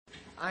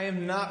I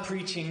am not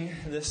preaching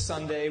this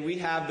Sunday. We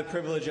have the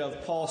privilege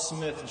of Paul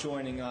Smith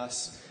joining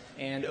us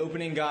and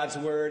opening God's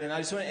Word. And I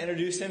just want to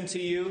introduce him to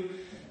you.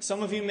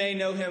 Some of you may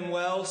know him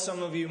well,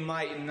 some of you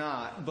might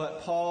not.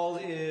 But Paul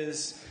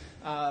is,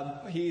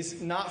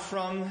 he's not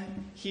from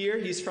here.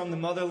 He's from the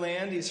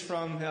motherland. He's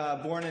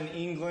born in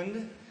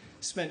England.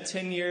 Spent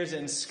 10 years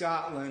in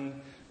Scotland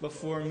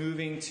before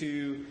moving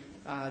to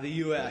the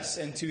U.S.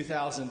 in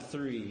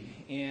 2003.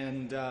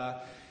 And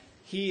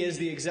he is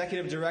the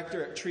executive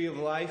director at Tree of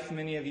Life.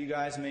 Many of you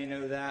guys may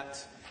know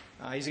that.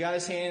 He's got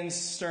his hands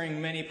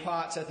stirring many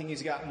pots. I think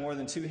he's got more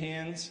than two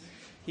hands.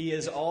 He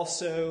is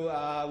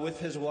also, with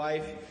his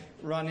wife,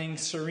 running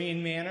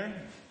Serene Manor,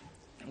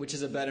 which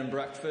is a bed and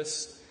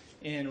breakfast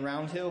in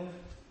Round Hill,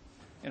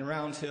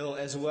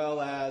 as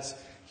well as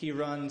he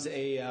runs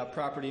a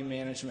property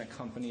management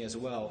company as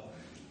well.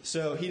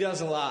 So he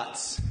does a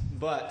lot,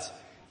 but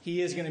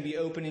he is going to be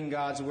opening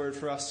God's Word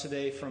for us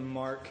today from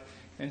Mark.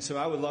 And so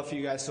I would love for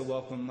you guys to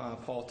welcome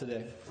Paul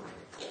today.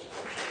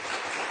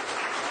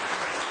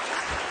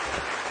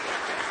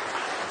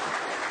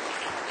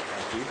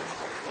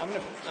 Thank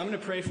you. I'm going to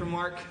pray for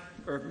Mark,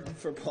 or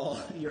for Paul.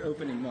 You're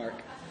opening Mark.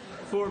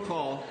 For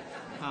Paul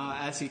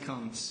as he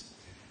comes.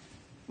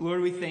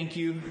 Lord, we thank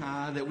you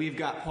that we've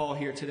got Paul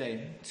here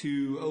today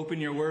to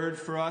open your word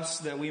for us,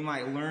 that we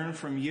might learn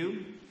from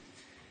you.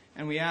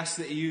 And we ask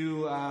that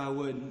you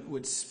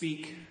would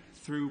speak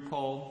through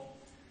Paul,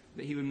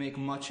 that he would make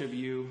much of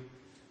you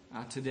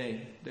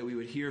today, that we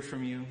would hear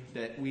from you,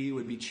 that we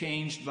would be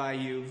changed by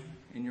you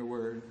in your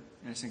word.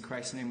 And it's in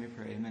Christ's name we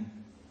pray. Amen.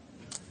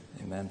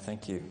 Amen.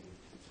 Thank you.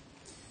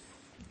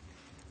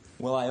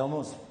 Well, I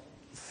almost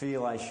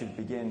feel I should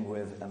begin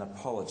with an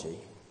apology,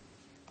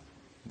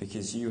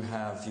 because you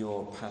have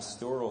your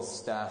pastoral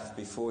staff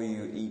before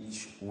you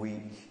each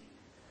week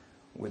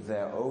with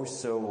their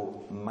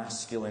oh-so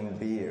masculine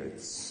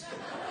beards.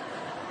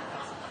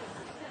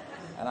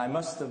 And I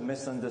must have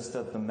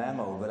misunderstood the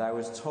memo, but I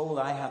was told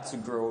I had to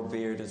grow a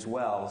beard as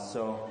well.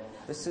 So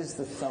this is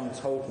the sum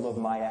total of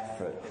my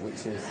effort,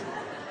 which is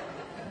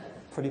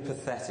pretty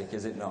pathetic,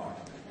 is it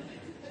not?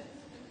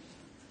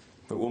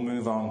 But we'll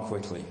move on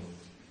quickly.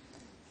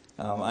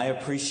 I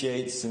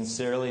appreciate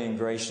sincerely and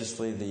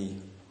graciously the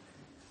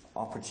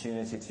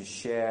opportunity to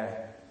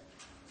share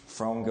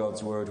from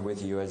God's Word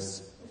with you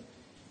as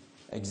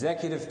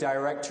Executive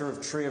Director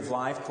of Tree of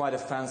Life. Quite a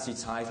fancy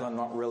title. I'm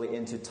not really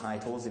into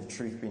titles, if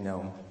truth be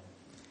known.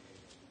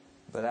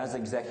 But as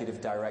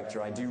Executive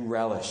Director, I do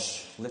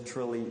relish,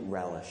 literally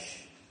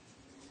relish,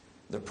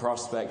 the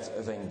prospect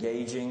of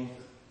engaging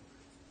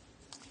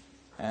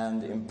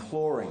and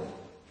imploring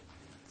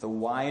the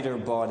wider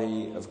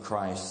body of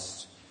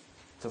Christ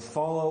to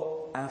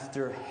follow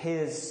after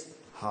His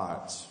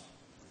heart.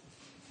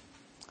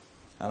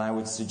 And I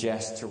would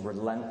suggest to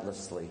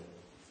relentlessly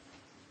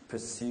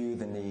pursue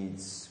the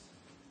needs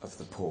of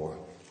the poor.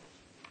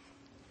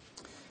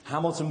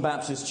 Hamilton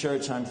Baptist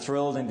Church, I'm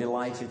thrilled and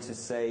delighted to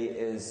say,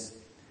 is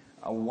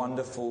a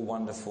wonderful,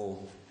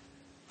 wonderful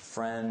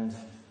friend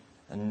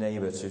and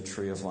neighbor to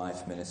Tree of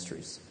Life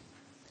Ministries.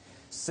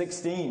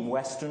 16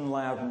 Western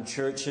Loudon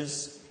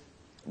churches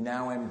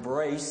now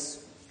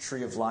embrace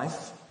Tree of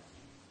Life.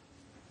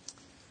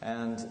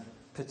 And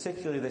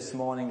particularly this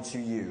morning to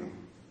you,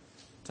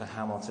 to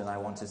Hamilton, I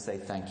want to say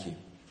thank you.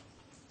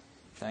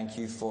 Thank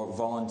you for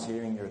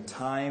volunteering your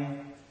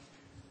time,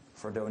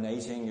 for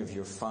donating of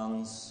your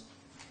funds,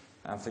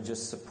 and for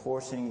just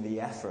supporting the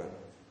effort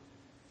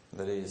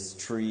that is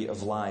Tree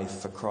of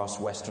Life across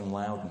Western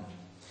Loudon.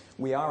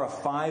 We are a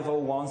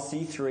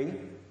 501c3,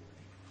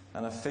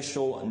 an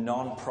official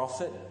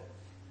non-profit,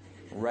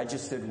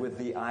 registered with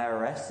the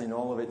IRS in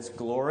all of its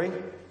glory.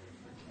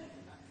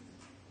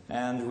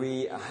 And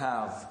we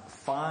have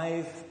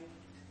 5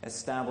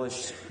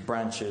 established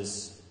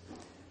branches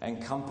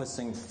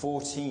encompassing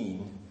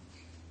 14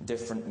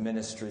 different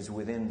ministries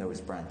within those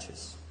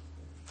branches.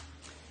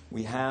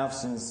 We have,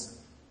 since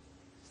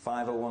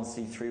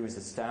 501c3 was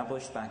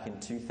established back in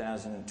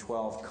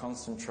 2012,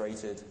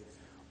 concentrated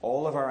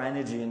all of our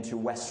energy into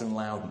Western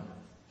Loudon.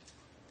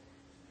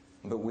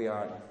 But we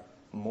are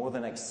more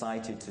than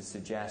excited to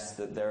suggest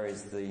that there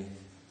is the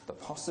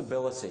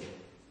possibility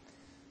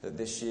that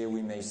this year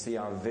we may see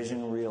our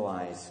vision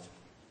realized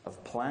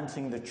of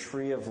planting the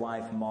Tree of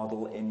Life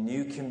model in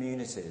new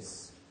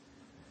communities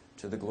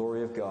to the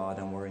glory of God.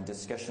 And we're in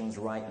discussions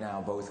right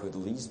now both with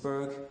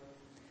Leesburg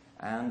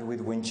and with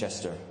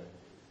Winchester,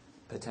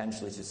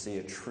 potentially to see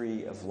a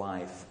Tree of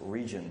Life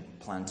region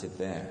planted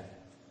there.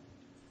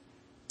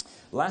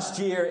 Last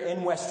year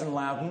in Western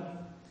Loudon,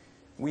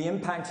 we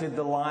impacted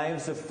the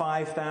lives of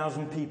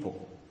 5,000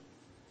 people.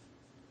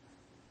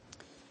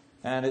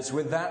 And it's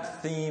with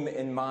that theme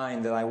in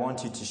mind that I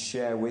wanted to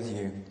share with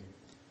you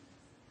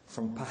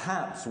from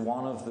perhaps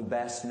one of the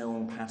best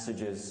known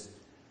passages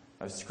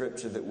of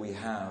Scripture that we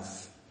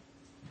have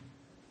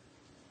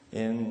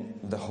in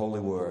the Holy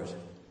Word.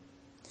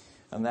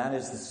 And that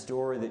is the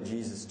story that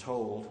Jesus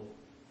told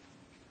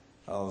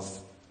of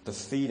the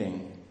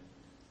feeding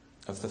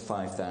of the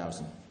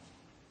 5,000.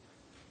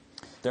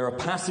 There are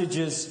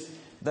passages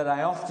that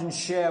I often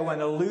share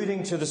when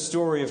alluding to the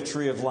story of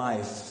Tree of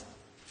Life.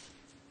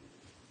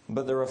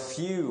 But there are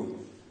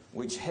few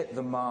which hit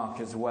the mark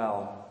as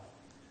well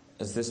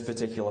as this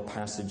particular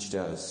passage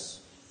does.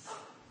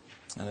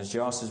 And as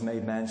Josh has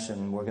made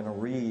mention, we're going to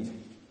read,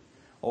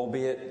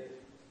 albeit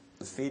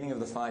the feeding of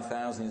the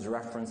 5,000 is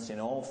referenced in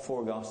all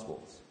four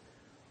Gospels.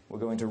 We're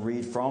going to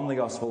read from the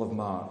Gospel of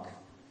Mark,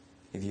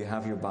 if you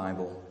have your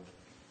Bible,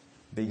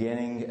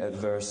 beginning at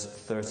verse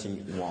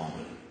 31.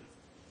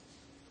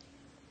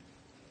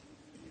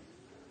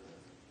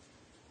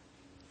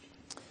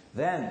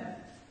 Then,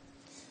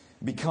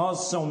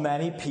 because so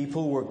many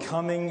people were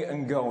coming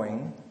and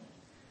going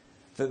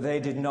that they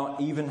did not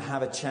even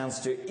have a chance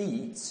to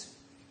eat,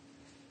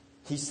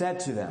 he said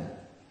to them,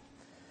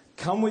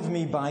 "Come with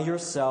me by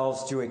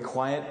yourselves to a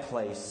quiet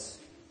place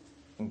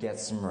and get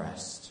some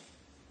rest."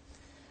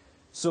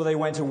 So they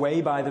went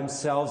away by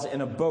themselves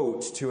in a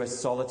boat to a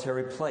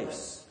solitary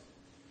place.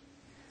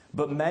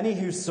 But many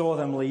who saw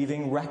them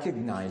leaving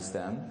recognized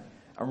them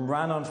and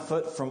ran on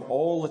foot from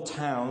all the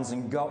towns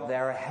and got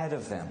there ahead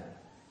of them.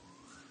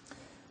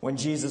 When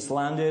Jesus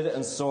landed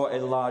and saw a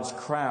large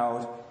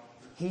crowd,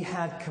 he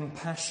had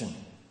compassion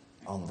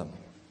on them,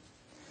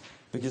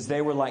 because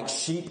they were like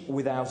sheep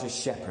without a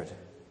shepherd.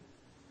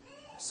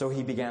 So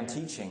he began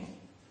teaching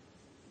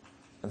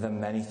them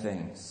many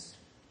things.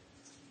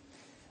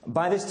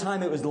 By this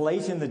time it was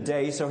late in the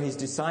day, so his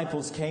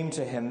disciples came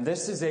to him.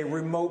 "This is a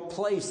remote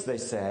place," they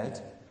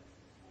said,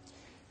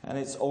 "and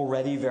it's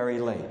already very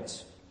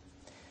late.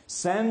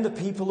 Send the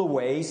people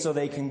away so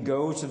they can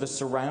go to the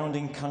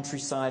surrounding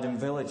countryside and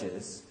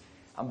villages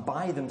and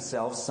buy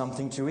themselves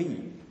something to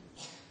eat."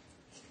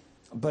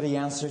 But he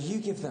answered, "You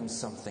give them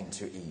something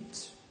to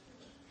eat."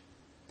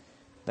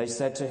 They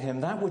said to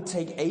him, "That would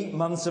take 8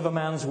 months of a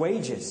man's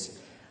wages.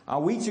 Are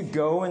we to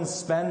go and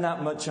spend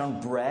that much on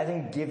bread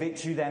and give it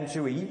to them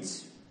to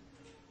eat?"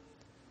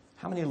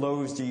 "How many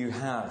loaves do you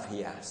have?"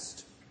 he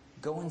asked.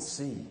 "Go and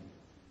see."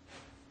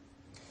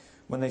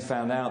 When they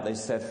found out, they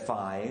said,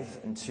 5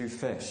 and 2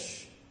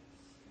 fish.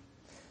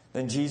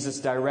 Then Jesus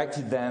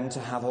directed them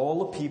to have all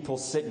the people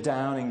sit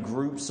down in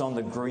groups on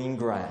the green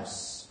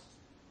grass.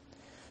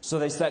 So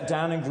they sat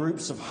down in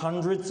groups of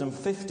hundreds and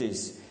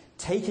 50s,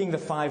 taking the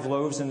 5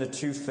 loaves and the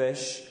 2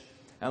 fish,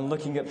 and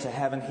looking up to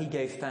heaven, he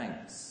gave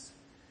thanks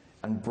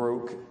and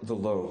broke the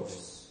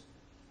loaves.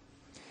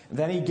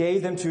 Then he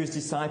gave them to his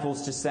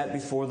disciples to set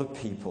before the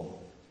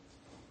people.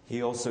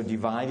 He also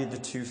divided the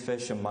 2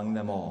 fish among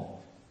them all.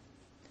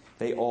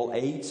 They all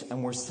ate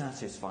and were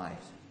satisfied.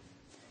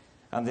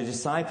 And the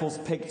disciples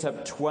picked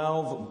up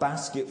 12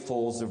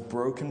 basketfuls of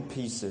broken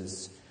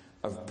pieces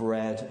of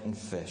bread and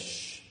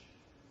fish.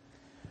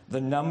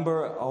 The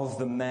number of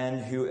the men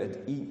who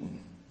had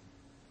eaten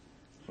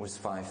was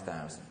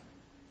 5,000.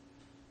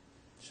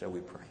 Shall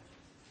we pray?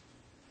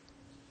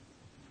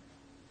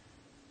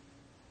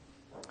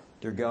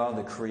 Dear God,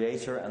 the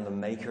creator and the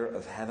maker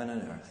of heaven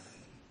and earth,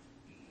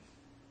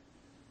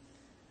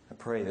 I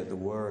pray that the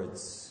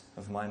words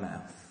of my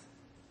mouth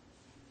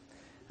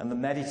and the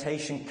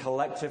meditation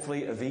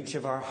collectively of each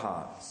of our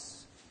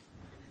hearts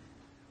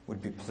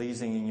would be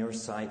pleasing in your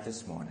sight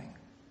this morning.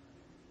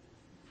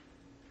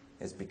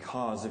 It's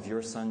because of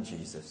your Son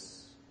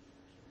Jesus,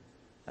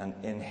 and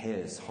in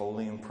his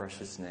holy and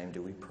precious name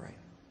do we pray.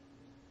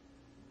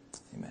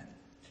 Amen.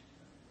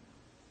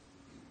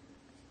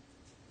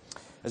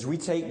 As we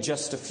take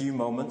just a few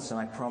moments, and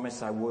I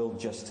promise I will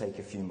just take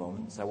a few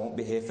moments. I won't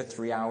be here for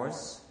 3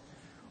 hours,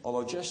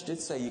 although Josh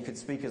did say you could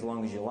speak as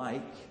long as you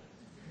like.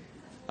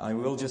 I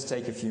will just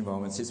take a few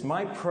moments. It's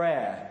my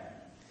prayer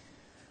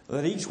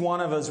that each one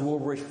of us will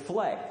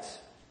reflect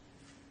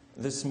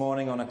this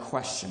morning on a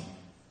question.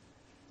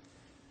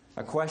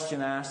 A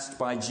question asked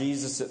by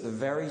Jesus at the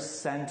very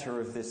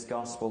center of this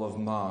Gospel of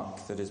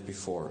Mark that is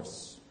before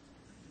us.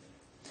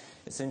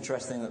 It's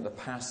interesting that the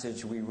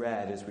passage we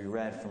read, as we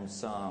read from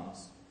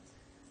Psalms,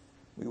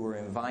 we were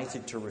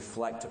invited to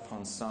reflect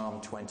upon Psalm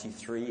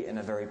 23 in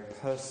a very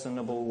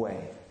personable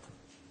way.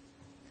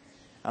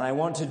 And I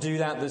want to do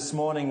that this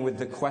morning with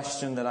the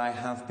question that I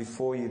have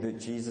before you that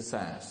Jesus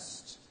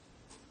asked.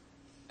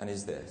 And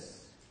is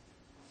this: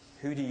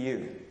 who do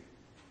you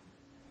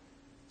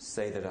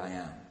say that I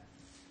am?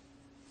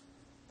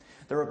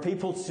 There are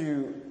people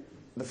to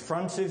the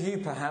front of you,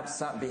 perhaps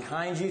sat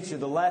behind you, to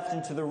the left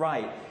and to the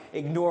right.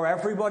 Ignore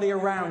everybody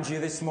around you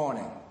this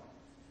morning.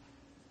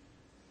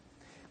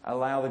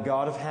 Allow the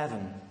God of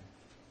heaven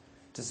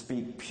to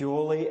speak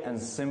purely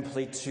and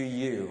simply to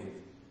you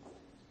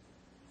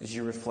as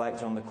you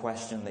reflect on the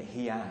question that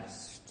he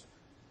asked.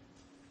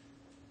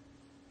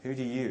 Who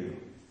do you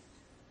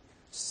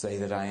say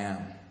that I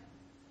am?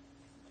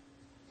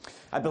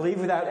 I believe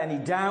without any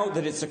doubt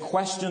that it's a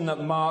question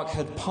that Mark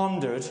had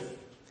pondered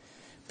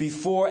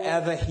before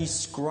ever he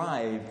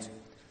scribed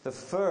the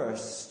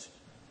first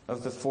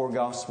of the 4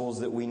 Gospels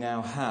that we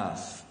now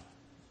have.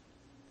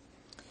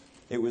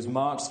 It was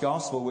Mark's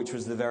Gospel, which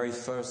was the very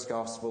first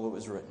Gospel that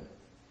was written.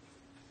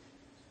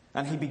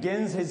 And he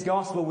begins his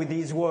Gospel with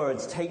these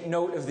words. Take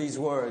note of these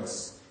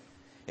words.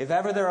 If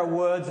ever there are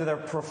words that are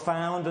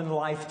profound and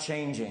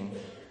life-changing,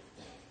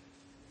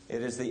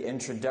 It is the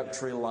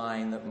introductory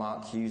line that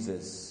Mark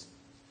uses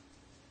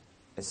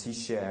as he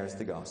shares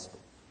the gospel.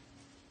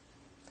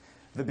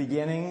 The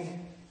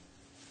beginning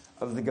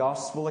of the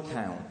gospel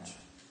account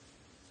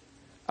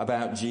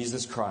about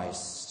Jesus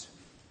Christ,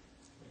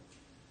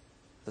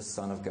 the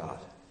Son of God.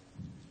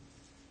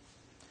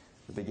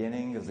 The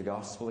beginning of the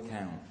gospel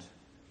account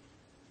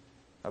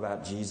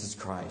about Jesus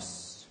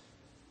Christ,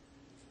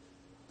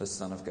 the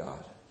Son of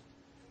God.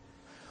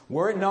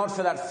 Were it not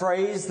for that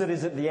phrase that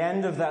is at the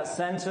end of that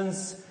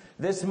sentence,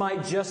 this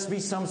might just be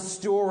some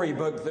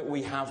storybook that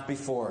we have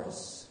before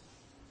us.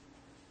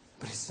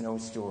 But it's no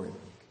storybook.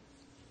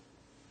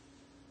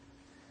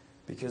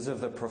 Because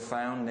of the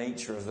profound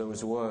nature of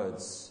those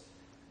words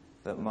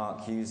that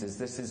Mark uses,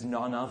 this is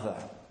none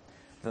other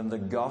than the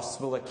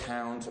gospel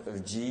account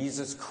of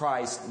Jesus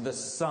Christ, the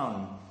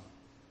Son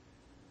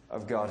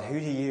of God. Who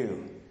do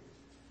you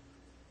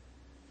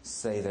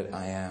say that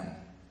I am?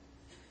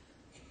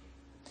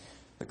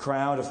 The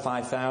crowd of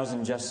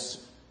 5,000, just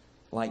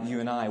like you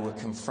and I, were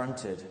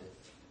confronted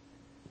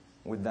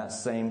with that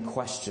same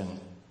question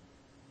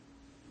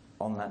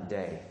on that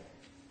day.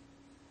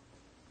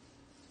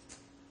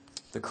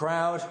 The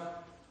crowd,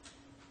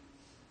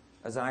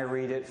 as I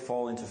read it,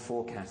 fall into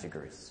 4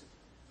 categories.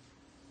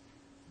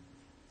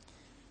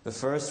 The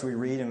first we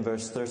read in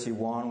verse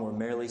 31 were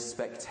merely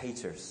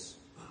spectators.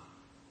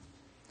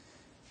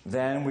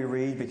 Then we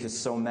read, because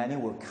so many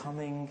were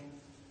coming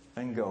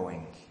and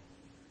going.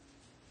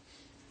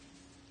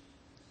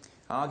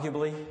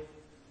 Arguably,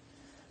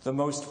 the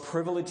most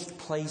privileged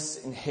place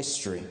in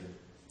history,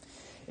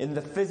 in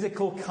the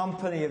physical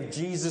company of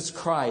Jesus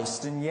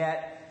Christ, and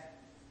yet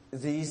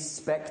these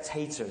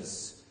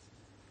spectators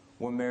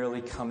were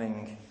merely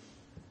coming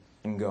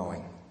and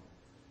going.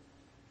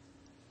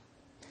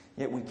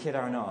 Yet we kid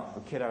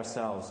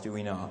ourselves, do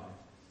we not?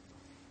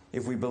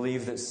 If we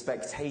believe that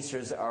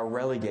spectators are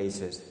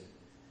relegated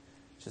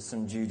to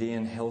some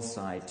Judean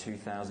hillside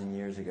 2,000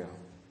 years ago.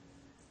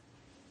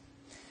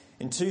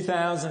 In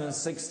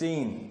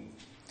 2016,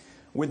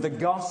 with the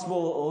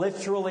gospel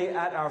literally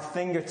at our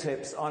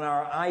fingertips on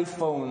our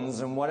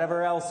iPhones and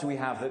whatever else we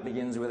have that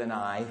begins with an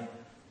I,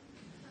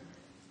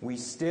 we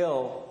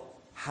still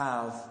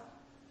have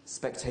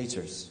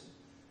spectators.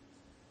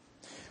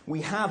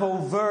 We have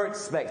overt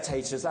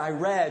spectators. I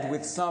read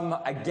with some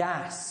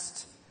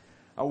aghast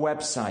a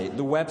website.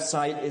 The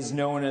website is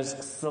known as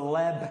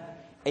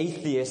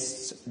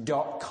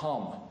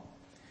celebatheists.com.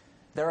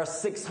 There are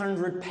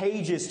 600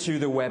 pages to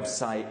the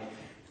website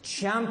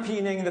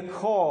championing the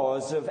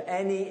cause of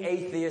any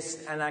atheist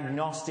and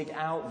agnostic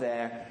out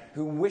there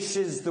who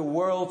wishes the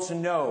world to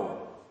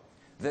know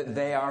that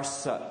they are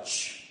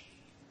such.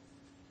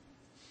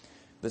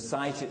 The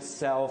site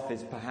itself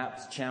is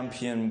perhaps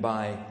championed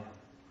by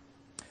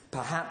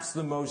perhaps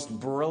the most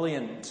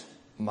brilliant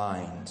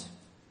mind,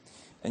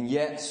 and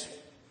yet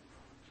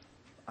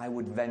I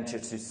would venture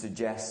to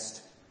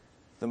suggest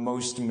the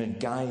most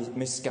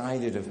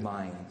misguided of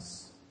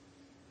minds,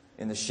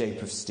 in the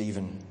shape of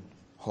Stephen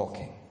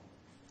Hawking,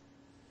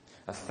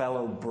 a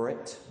fellow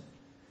Brit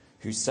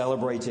who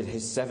celebrated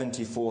his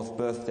 74th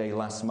birthday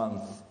last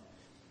month.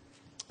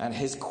 And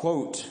his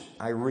quote,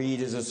 I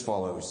read, is as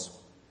follows: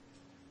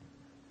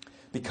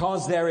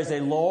 "Because there is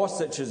a law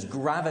such as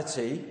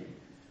gravity,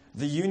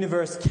 the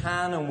universe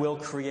can and will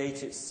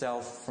create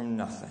itself from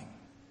nothing.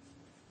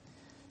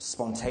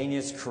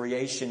 Spontaneous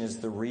creation is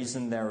the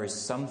reason there is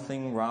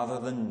something rather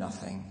than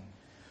nothing.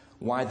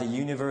 Why the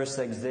universe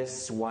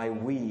exists, why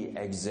we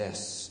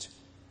exist.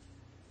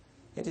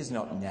 It is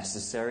not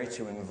necessary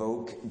to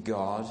invoke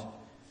God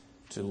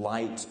to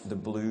light the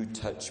blue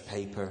touch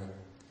paper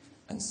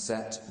and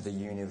set the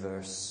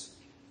universe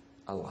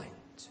alight."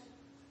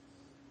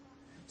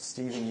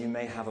 Stephen, you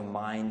may have a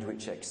mind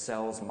which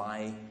excels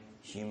my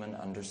human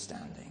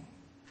understanding,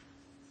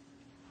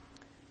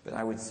 but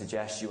I would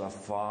suggest you are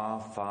far,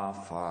 far,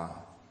 far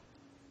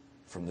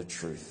from the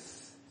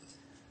truth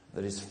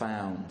that is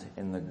found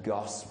in the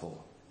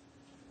gospel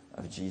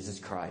of Jesus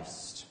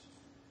Christ,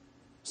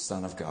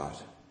 Son of God.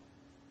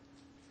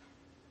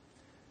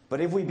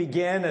 But if we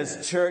begin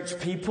as church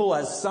people,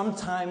 as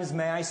sometimes,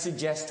 may I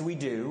suggest we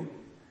do,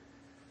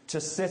 to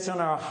sit on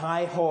our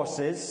high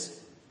horses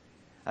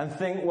and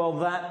think, well,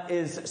 that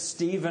is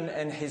Stephen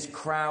and his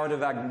crowd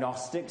of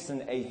agnostics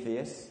and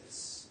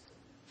atheists,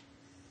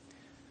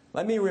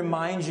 let me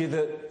remind you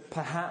that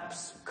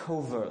perhaps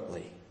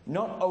covertly,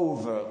 not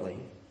overtly,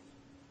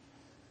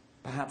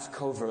 perhaps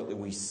covertly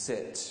we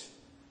sit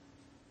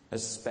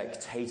as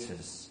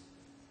spectators,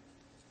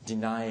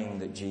 denying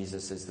that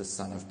Jesus is the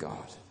Son of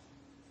God.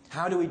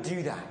 How do we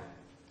do that?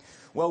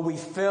 Well, we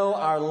fill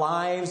our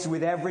lives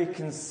with every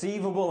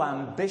conceivable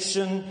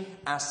ambition,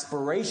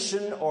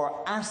 aspiration,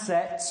 or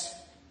asset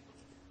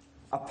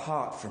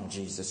apart from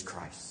Jesus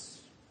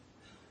Christ.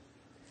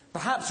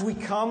 Perhaps we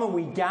come and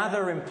we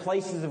gather in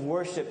places of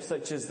worship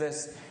such as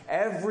this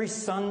every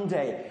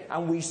Sunday,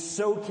 and we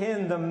soak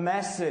in the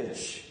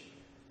message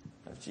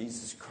of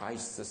Jesus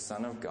Christ, the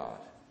Son of God.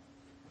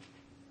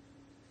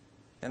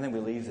 And then we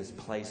leave this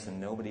place and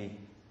nobody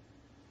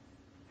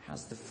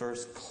has the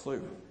first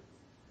clue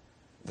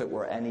that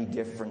we're any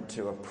different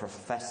to a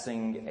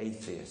professing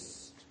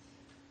atheist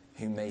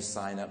who may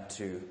sign up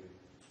to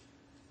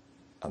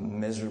a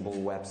miserable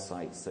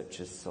website such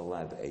as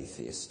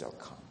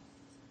celebatheist.com.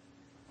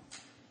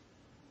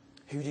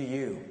 Who do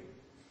you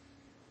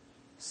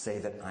say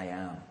that I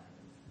am?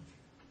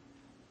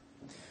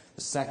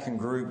 The second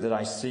group that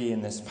I see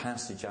in this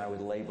passage I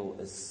would label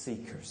as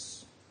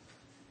seekers.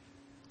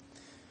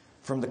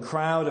 From the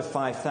crowd of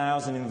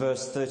 5,000 in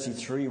verse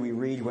 33, we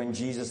read, when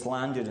Jesus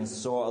landed and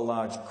saw a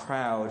large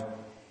crowd,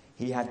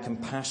 he had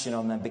compassion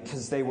on them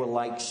because they were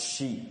like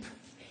sheep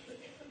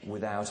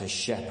without a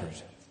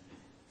shepherd.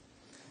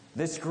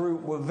 This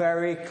group were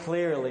very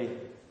clearly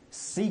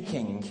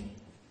seeking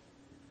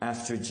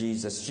after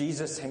Jesus.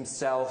 Jesus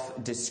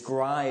himself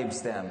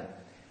describes them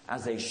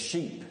as a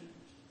sheep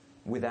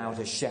without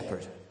a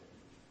shepherd.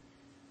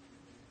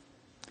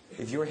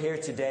 If you're here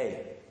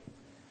today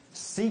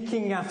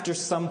seeking after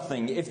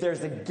something, if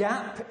there's a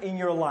gap in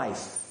your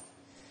life,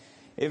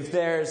 if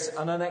there's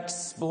an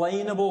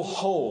unexplainable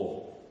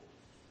hole,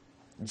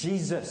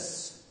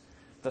 Jesus,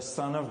 the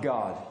Son of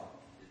God,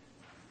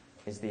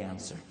 is the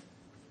answer.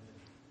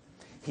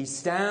 He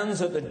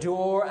stands at the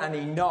door and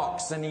he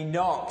knocks and he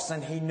knocks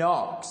and he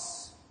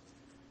knocks.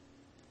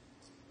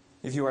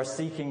 If you are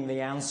seeking the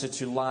answer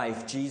to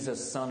life,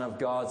 Jesus, Son of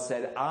God,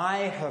 said, I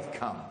have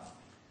come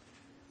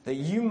that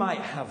you might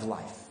have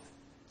life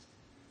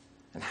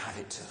and have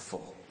it to the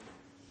full.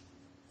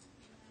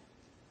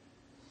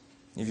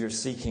 If you're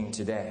seeking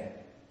today,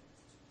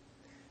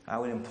 I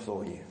would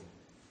implore you,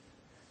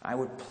 I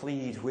would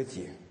plead with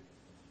you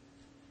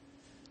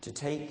to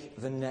take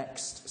the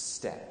next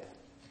step.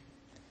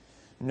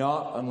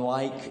 Not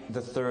unlike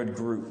the third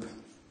group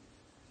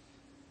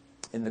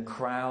in the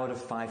crowd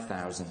of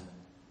 5,000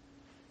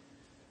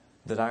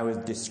 that I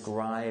would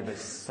describe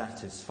as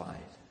satisfied.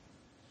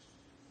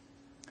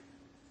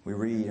 We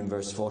read in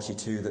verse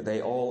 42 that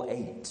they all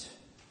ate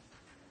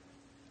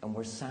and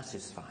were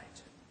satisfied.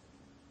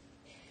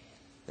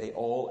 They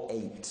all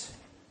ate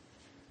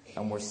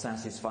and were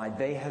satisfied.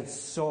 They had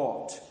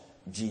sought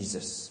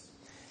Jesus.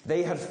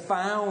 They had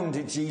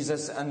found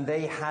Jesus and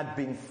they had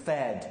been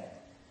fed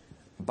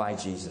by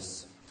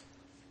Jesus.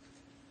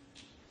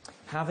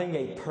 Having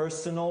a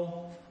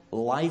personal,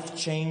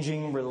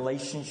 life-changing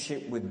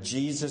relationship with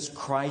Jesus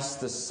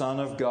Christ, the Son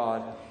of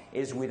God,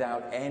 is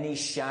without any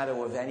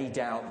shadow of any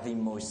doubt the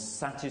most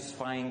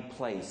satisfying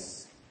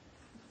place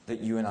that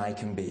you and I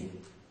can be.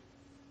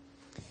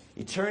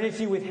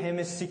 Eternity with Him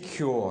is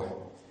secure.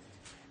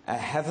 A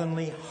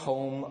heavenly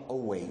home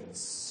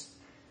awaits.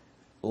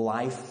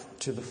 Life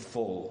to the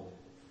full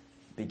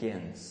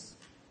begins.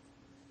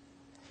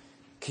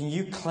 Can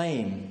you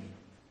claim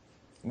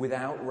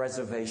without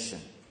reservation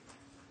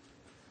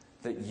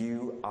that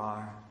you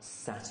are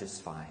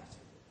satisfied?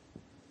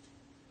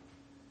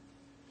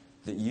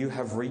 That you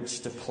have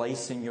reached a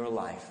place in your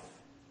life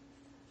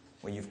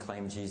where you've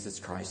claimed Jesus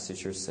Christ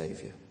as your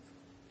Savior?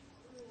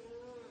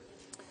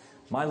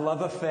 My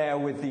love affair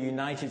with the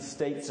United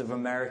States of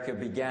America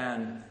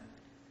began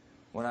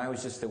when I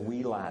was just a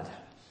wee lad.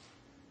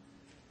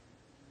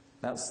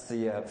 That's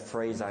the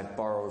phrase I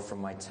borrowed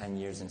from my 10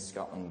 years in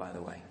Scotland, by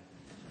the way.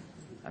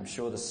 I'm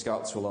sure the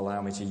Scots will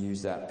allow me to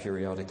use that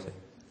periodically.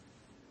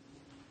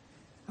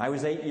 I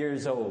was 8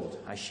 years old.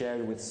 I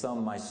shared with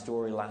some my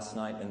story last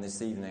night and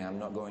this evening. I'm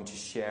not going to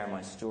share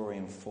my story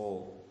in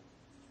full.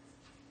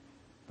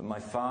 But my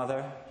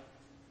father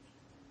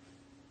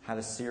had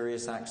a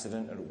serious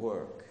accident at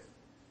work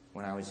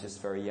when I was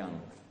just very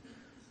young.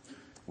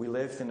 We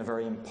lived in a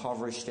very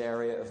impoverished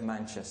area of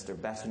Manchester,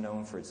 better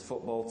known for its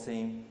football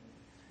team.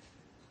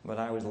 But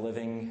I was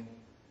living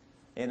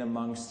in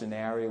amongst an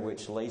area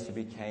which later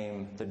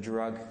became the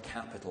drug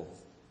capital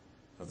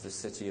of the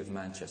city of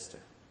Manchester.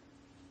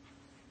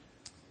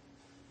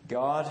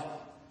 God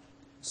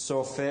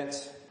saw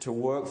fit to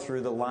work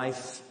through the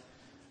life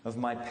of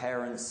my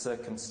parents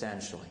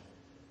circumstantially.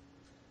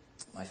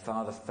 My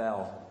father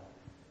fell,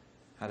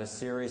 had a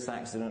serious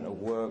accident at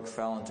work,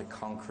 fell into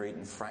concrete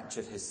and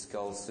fractured his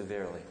skull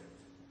severely.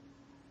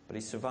 But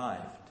he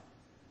survived.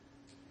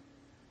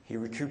 He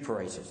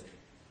recuperated.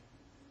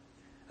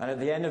 And at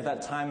the end of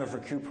that time of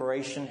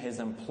recuperation, his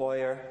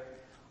employer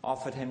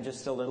offered him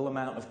just a little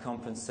amount of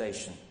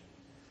compensation,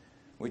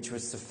 which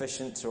was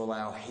sufficient to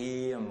allow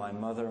he and my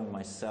mother and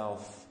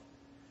myself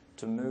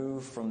to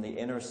move from the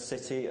inner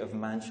city of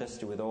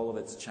Manchester with all of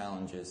its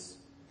challenges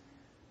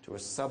to a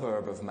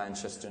suburb of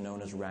Manchester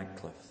known as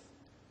Radcliffe.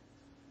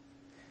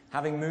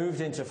 Having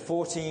moved into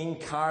 14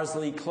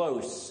 Carsley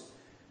Close,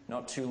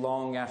 not too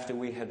long after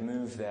we had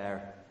moved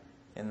there,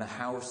 in the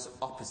house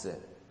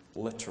opposite,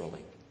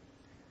 literally,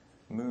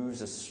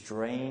 moves a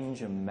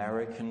strange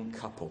American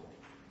couple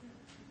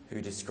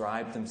who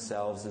described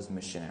themselves as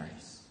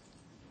missionaries.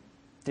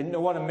 Didn't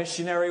know what a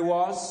missionary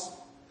was.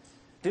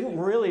 Didn't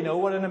really know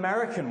what an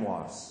American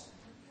was.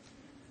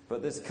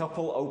 But this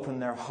couple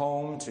opened their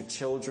home to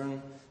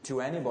children,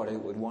 to anybody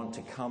that would want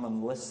to come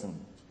and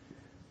listen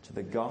to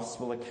the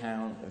gospel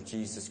account of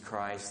Jesus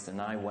Christ. And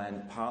I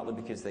went, partly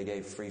because they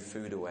gave free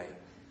food away,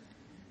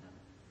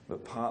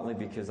 but partly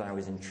because I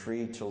was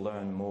intrigued to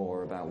learn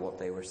more about what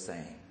they were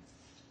saying.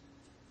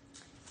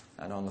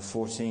 And on the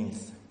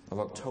 14th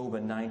of October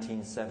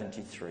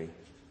 1973,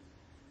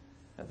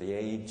 at the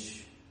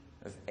age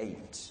of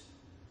 8,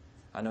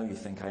 I know you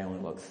think I only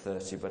look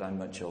 30, but I'm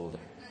much older.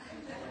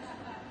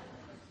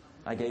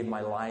 I gave my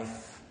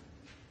life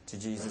to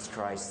Jesus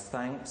Christ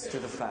thanks to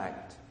the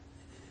fact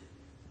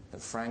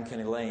that Frank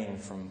and Elaine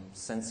from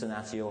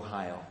Cincinnati,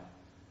 Ohio,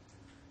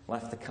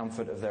 left the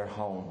comfort of their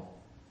home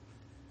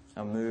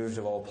and moved,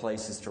 of all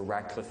places, to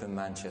Radcliffe in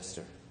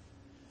Manchester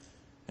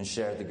and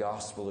shared the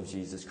gospel of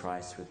Jesus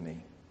Christ with me.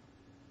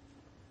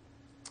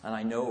 And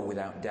I know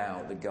without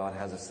doubt that God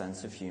has a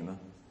sense of humor,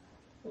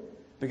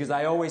 because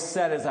I always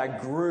said as I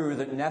grew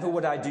that never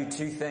would I do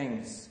two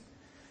things.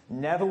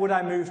 Never would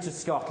I move to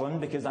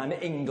Scotland because I'm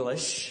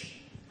English,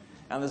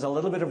 and there's a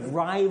little bit of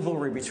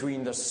rivalry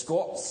between the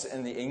Scots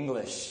and the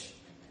English,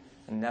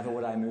 and never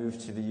would I move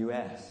to the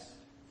US.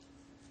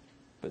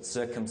 But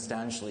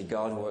circumstantially,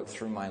 God worked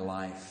through my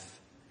life,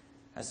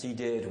 as he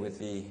did with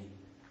the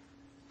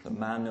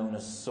man known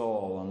as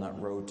Saul on that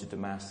road to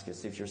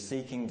Damascus. If you're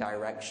seeking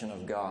direction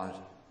of God,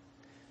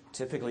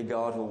 typically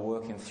God will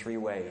work in three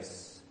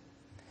ways.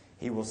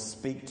 He will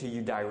speak to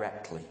you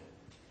directly.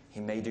 He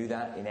may do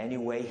that in any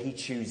way he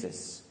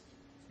chooses.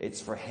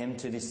 It's for him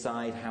to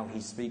decide how he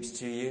speaks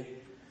to you.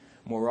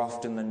 More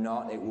often than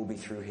not, it will be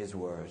through his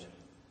word.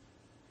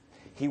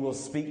 He will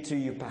speak to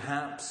you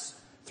perhaps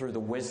through the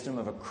wisdom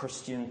of a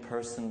Christian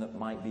person that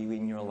might be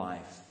in your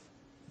life.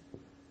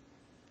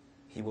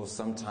 He will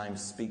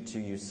sometimes speak to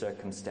you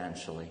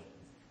circumstantially,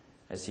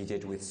 as he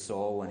did with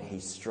Saul when he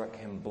struck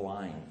him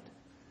blind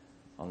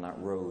on that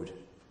road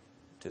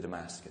to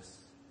Damascus.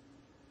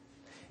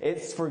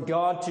 It's for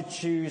God to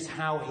choose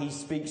how he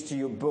speaks to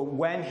you, but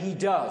when he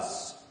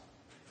does,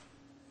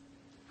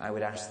 I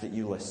would ask that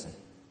you listen.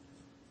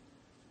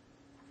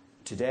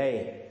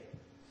 Today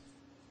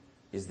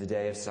is the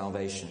day of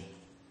salvation.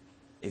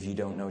 If you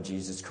don't know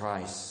Jesus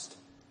Christ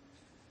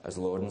as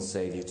Lord and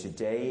Savior,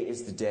 today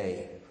is the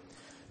day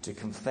to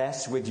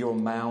confess with your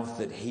mouth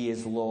that he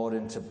is Lord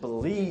and to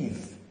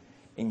believe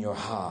in your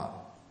heart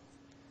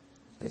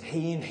that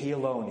he and he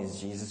alone is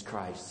Jesus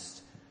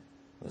Christ,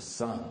 the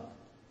Son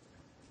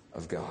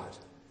of God.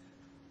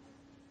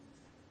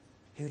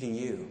 Who do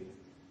you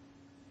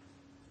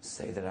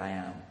say that I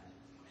am?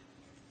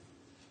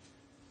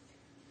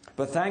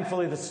 But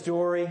thankfully the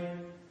story,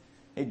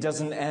 it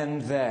doesn't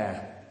end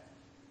there.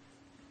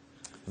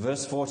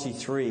 Verse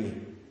 43,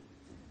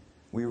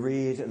 we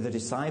read, the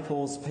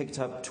disciples picked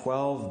up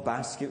 12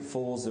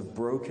 basketfuls of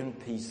broken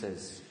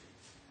pieces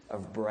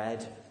of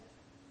bread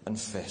and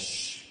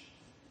fish.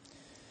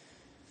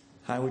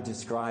 I would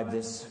describe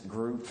this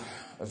group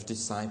of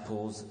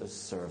disciples as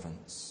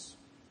servants.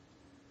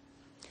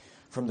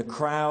 From the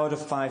crowd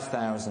of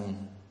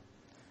 5,000,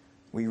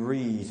 we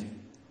read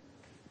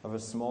of a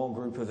small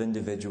group of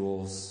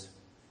individuals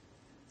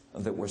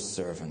that were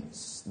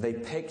servants. They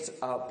picked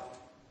up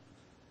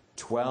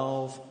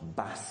 12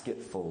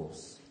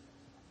 basketfuls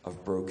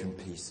of broken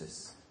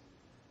pieces.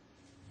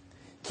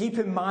 Keep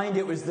in mind,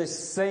 it was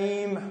this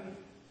same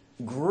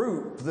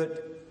group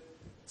that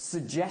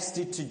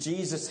suggested to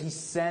Jesus he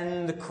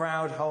send the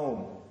crowd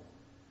home.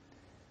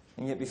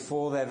 And yet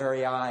before their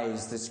very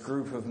eyes, this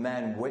group of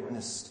men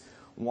witnessed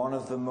one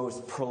of the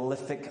most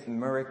prolific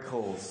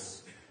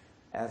miracles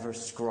ever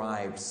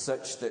scribed,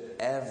 such that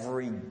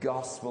every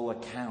gospel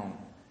account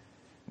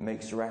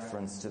makes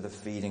reference to the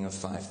feeding of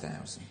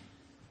 5,000.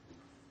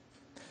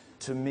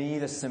 To me,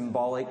 the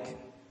symbolic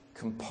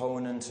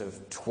component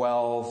of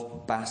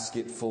 12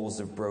 basketfuls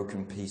of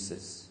broken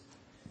pieces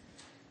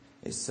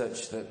is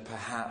such that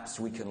perhaps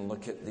we can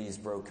look at these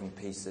broken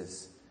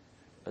pieces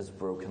as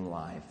broken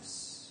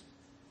lives.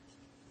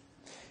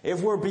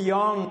 If we're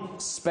beyond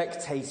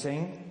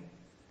spectating,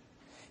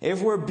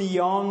 if we're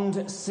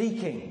beyond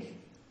seeking,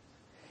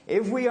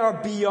 if we are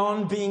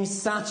beyond being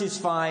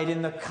satisfied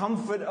in the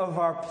comfort of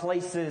our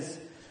places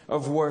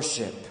of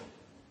worship,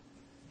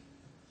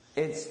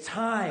 it's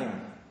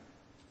time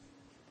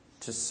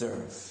to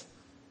serve.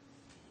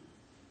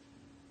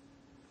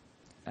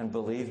 And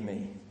believe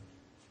me,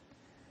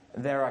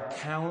 there are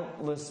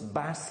countless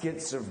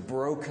baskets of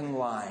broken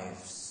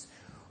lives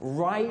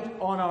right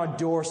on our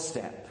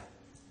doorstep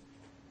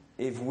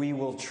if we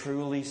will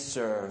truly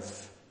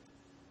serve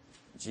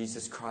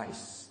Jesus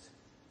Christ,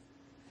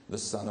 the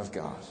Son of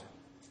God.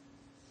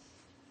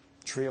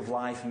 Tree of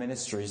Life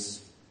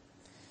Ministries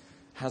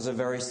has a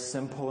very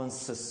simple and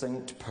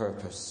succinct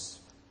purpose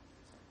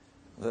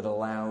that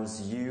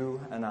allows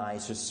you and I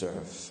to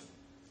serve.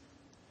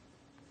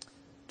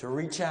 To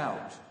reach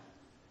out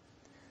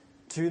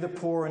to the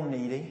poor and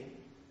needy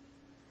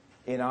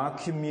in our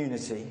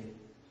community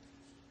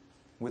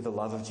with the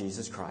love of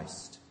Jesus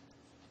Christ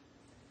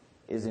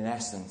is in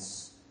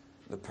essence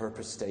the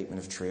purpose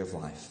statement of Tree of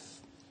Life.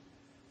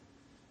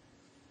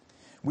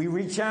 We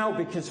reach out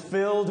because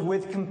filled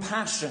with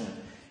compassion.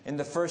 In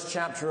the first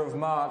chapter of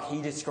Mark,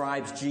 he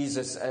describes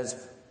Jesus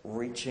as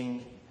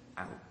reaching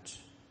out.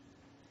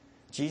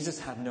 Jesus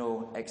had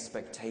no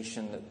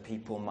expectation that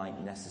people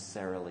might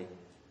necessarily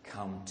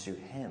come to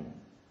him.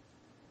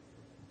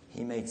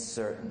 He made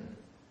certain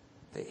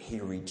that he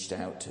reached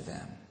out to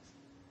them.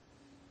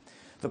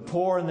 The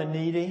poor and the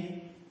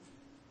needy,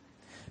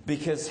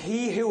 because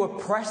he who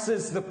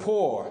oppresses the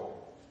poor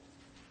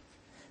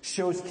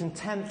shows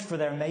contempt for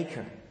their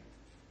maker.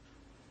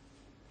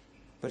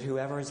 But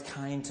whoever is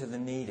kind to the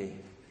needy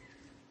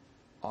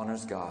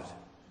honors God.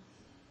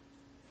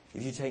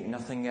 If you take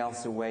nothing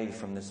else away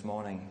from this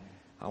morning,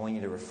 I want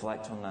you to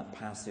reflect on that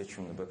passage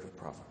from the book of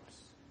Proverbs.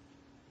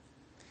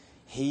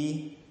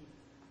 He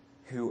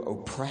who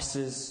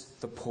oppresses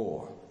the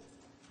poor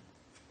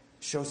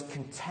shows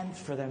contempt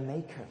for their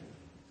maker.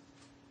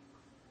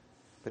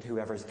 But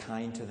whoever is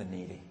kind to the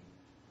needy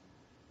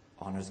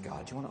honors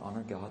God. Do you want to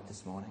honor God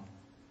this morning?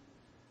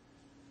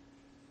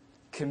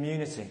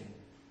 Community.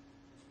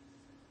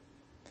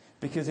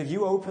 Because if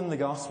you open the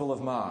Gospel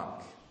of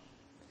Mark,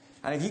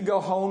 and if you go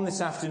home this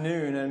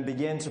afternoon and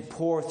begin to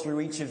pore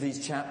through each of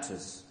these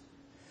chapters,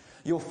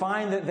 you'll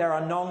find that there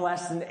are none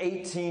less than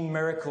 18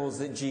 miracles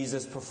that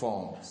Jesus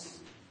performs.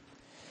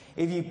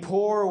 If you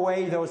pour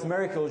away those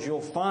miracles, you'll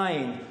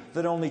find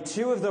that only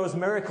 2 of those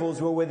miracles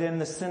were within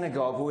the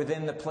synagogue, were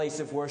within the place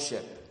of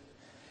worship.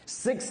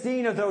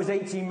 16 of those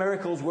 18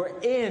 miracles were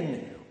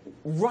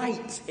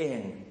right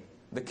in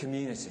the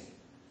community.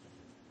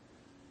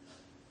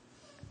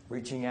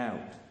 Reaching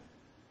out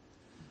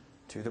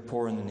to the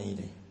poor and the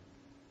needy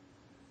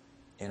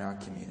in our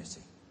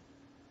community.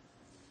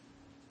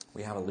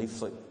 We have a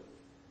leaflet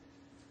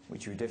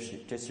which we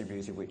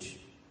distributed, which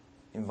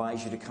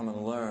invites you to come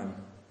and learn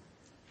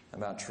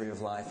about Tree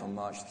of Life on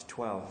March the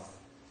 12th.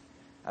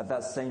 At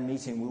that same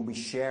meeting, we'll be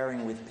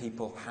sharing with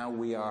people how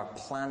we are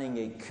planning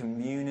a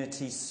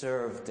community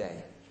serve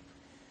day,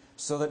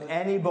 so that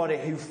anybody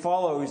who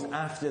follows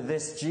after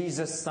this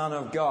Jesus, Son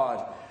of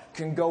God,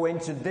 can go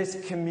into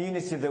this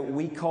community that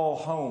we call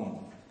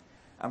home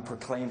and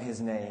proclaim his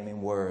name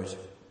in word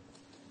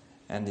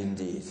and in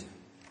deed.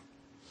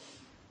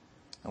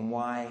 And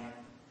why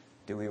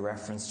do we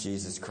reference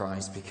Jesus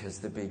Christ? Because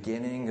the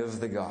beginning of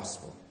the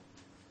gospel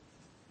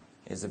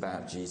is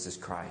about Jesus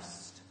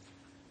Christ,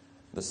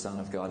 the Son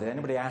of God. If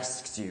anybody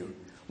asks you,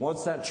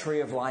 what's that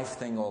Tree of Life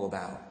thing all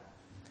about?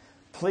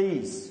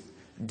 Please,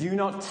 do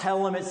not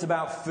tell them it's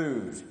about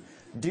food.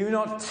 Do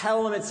not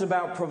tell them it's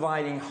about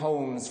providing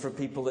homes for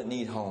people that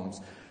need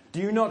homes.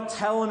 Do not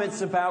tell them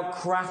it's about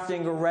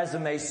crafting a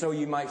resume so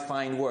you might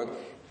find work.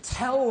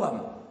 Tell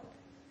them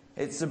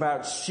it's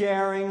about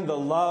sharing the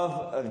love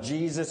of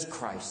Jesus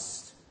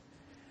Christ.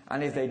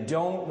 And if they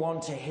don't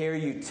want to hear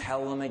you,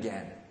 tell them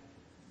again.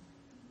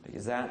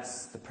 Because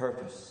that's the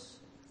purpose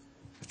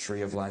of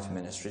Tree of Life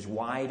Ministries.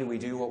 Why do we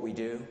do what we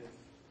do?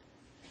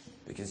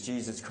 Because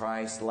Jesus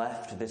Christ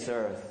left this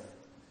earth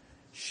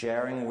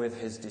sharing with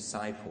his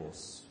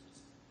disciples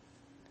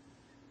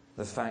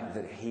the fact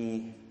that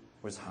he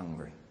was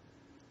hungry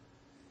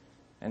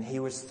and he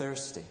was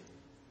thirsty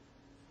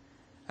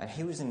and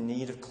he was in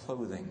need of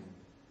clothing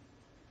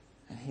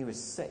and he was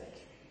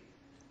sick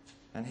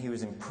and he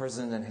was in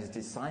prison, and his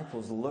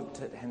disciples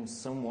looked at him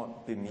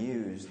somewhat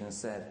bemused and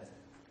said,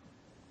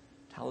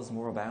 "Tell us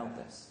more about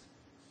this."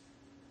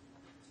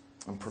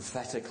 And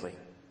prophetically,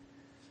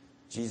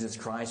 Jesus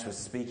Christ was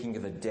speaking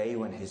of a day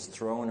when his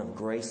throne of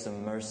grace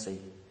and mercy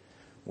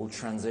will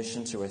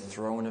transition to a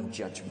throne of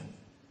judgment.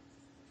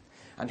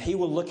 And he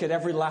will look at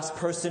every last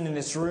person in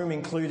this room,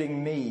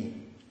 including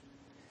me.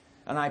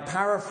 And I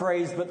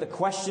paraphrase, but the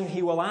question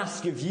he will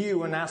ask of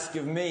you and ask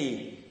of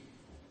me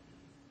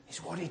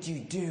is, what did you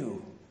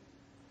do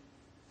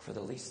for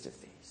the least of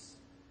these?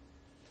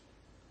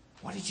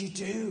 What did you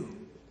do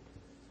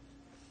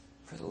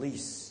for the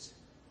least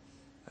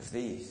of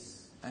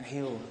these? And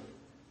he'll,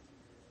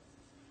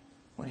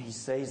 when he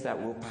says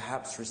that, we'll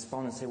perhaps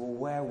respond and say, well,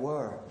 where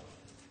were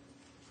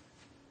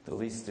the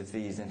least of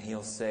these? And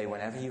he'll say,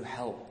 whenever you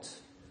helped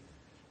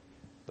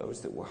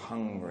those that were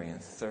hungry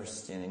and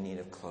thirsty and in need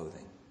of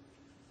clothing,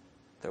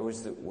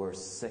 those that were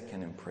sick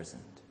and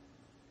imprisoned,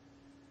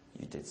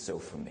 you did so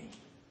for me.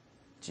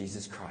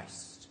 Jesus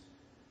Christ,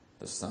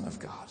 the Son of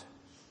God.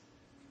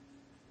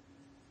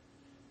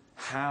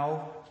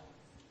 How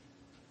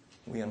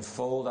we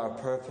unfold our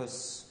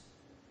purpose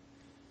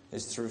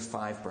is through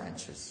 5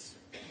 branches: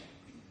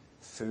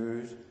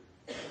 food,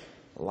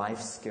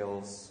 life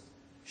skills,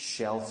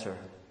 shelter,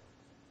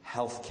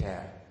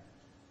 healthcare,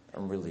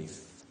 and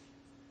relief.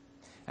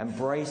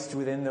 Embraced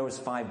within those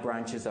 5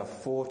 branches are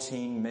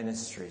 14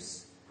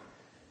 ministries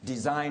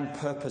designed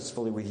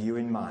purposefully with you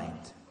in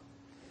mind.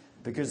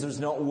 Because there's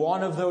not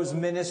one of those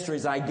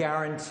ministries, I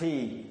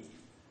guarantee,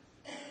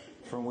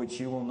 from which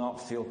you will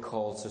not feel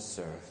called to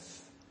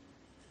serve.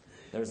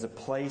 There's a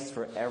place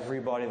for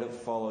everybody that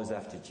follows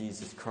after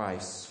Jesus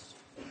Christ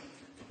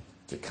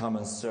to come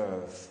and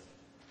serve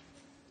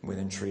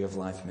within Tree of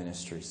Life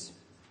Ministries.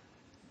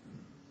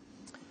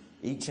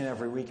 Each and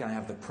every week I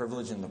have the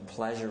privilege and the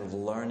pleasure of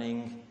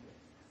learning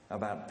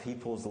about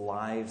people's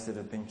lives that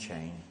have been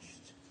changed.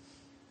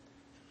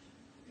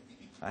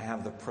 I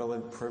have the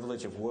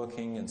privilege of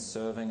working and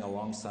serving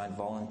alongside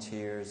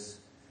volunteers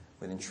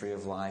within Tree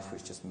of Life,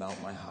 which just melt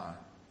my heart.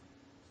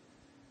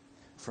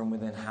 from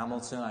within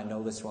Hamilton. I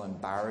know this will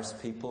embarrass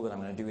people, but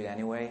I'm going to do it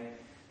anyway.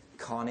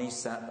 Connie,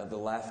 sat at the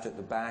left at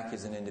the back,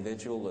 is an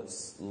individual that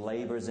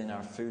labors in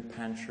our food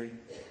pantry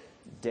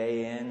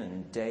day in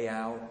and day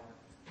out,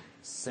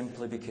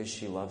 simply because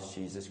she loves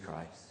Jesus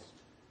Christ.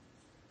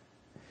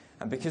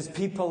 And because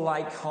people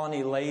like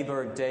Connie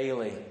labor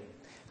daily,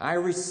 I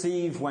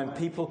receive when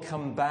people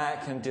come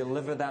back and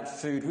deliver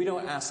that food. We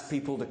don't ask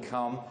people to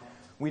come.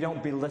 We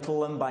don't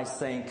belittle them by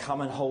saying,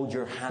 come and hold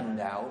your hand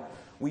out.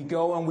 We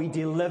go and we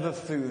deliver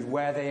food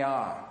where they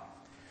are.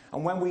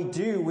 And when we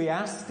do, we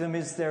ask them,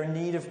 is there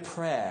need of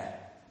prayer?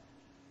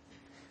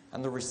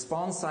 And the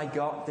response I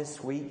got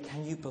this week,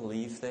 can you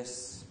believe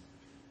this?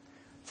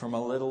 From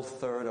a little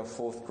 3rd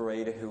or 4th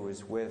grader who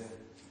was with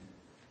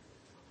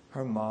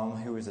her mom,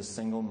 who was a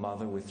single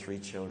mother with 3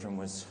 children,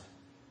 was,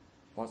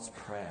 what's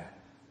prayer?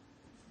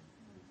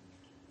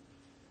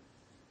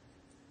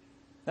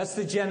 That's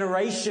the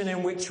generation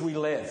in which we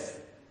live.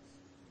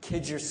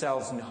 Kid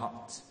yourselves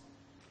not.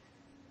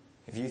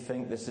 If you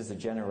think this is the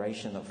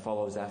generation that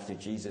follows after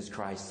Jesus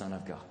Christ, Son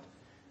of God,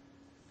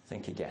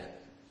 think again.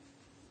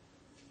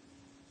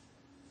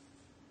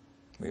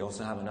 We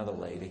also have another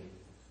lady.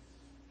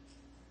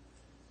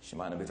 She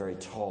might not be very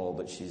tall,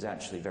 but she's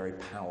actually very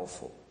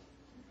powerful.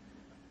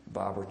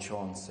 Barbara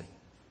Chauncey.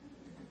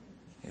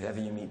 If ever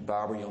you meet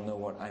Barbara, you'll know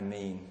what I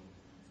mean.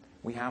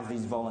 We have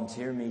these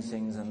volunteer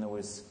meetings, and there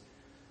was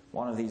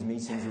one of these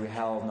meetings we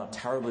held not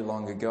terribly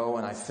long ago,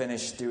 and I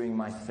finished doing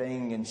my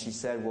thing, and she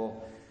said,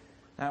 well,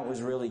 that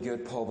was really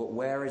good, Paul, but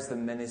where is the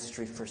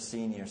ministry for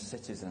senior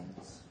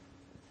citizens?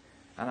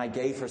 And I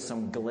gave her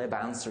some glib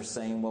answer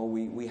saying, well,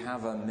 we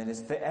have a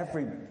ministry.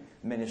 Every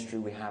ministry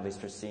we have is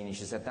for seniors.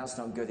 She said, that's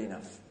not good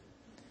enough.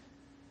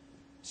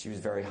 She was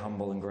very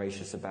humble and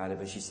gracious about it,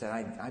 but she said,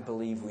 I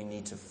believe we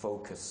need to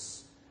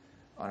focus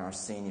on our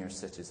senior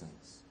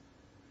citizens.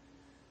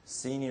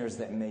 Seniors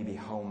that may be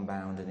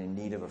homebound and in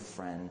need of a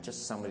friend,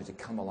 just somebody to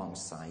come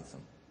alongside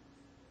them.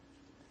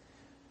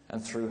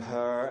 And through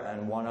her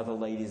and one other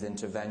lady's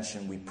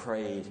intervention, we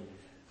prayed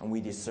and we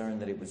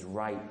discerned that it was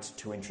right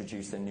to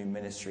introduce a new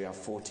ministry, our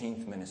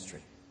 14th ministry.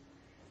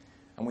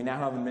 And we now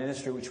have a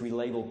ministry which we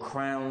label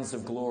Crowns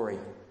of Glory.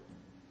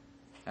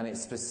 And it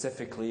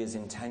specifically is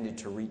intended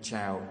to reach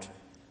out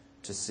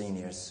to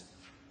seniors.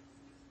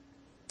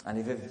 And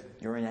if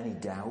you're in any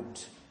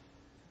doubt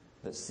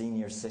that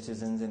senior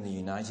citizens in the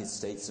United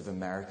States of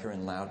America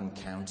in Loudoun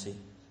County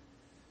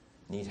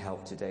need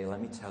help today,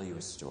 let me tell you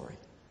a story.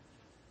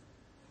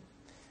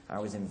 I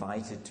was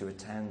invited to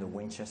attend the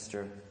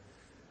Winchester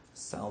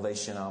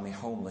Salvation Army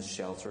homeless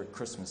shelter at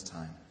Christmas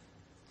time.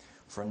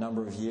 For a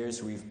number of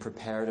years, we've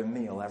prepared a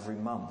meal every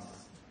month.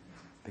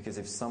 Because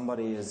if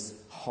somebody is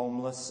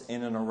homeless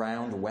in and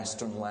around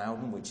Western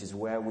Loudoun, which is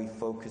where we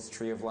focus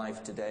Tree of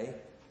Life today,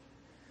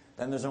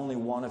 then there's only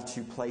one of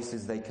 2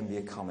 places they can be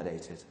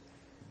accommodated.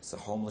 It's a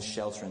homeless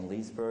shelter in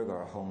Leesburg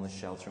or a homeless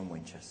shelter in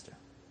Winchester.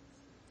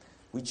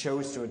 We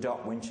chose to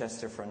adopt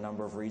Winchester for a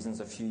number of reasons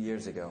a few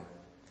years ago.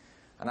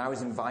 And I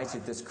was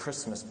invited this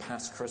Christmas,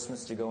 past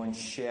Christmas, to go and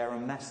share a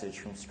message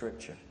from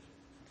Scripture.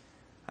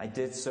 I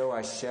did so.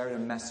 I shared a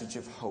message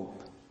of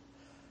hope.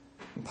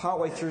 And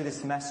partway through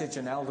this message,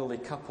 an elderly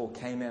couple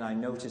came in. I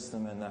noticed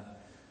them in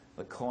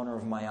the corner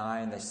of my eye,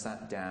 and they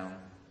sat down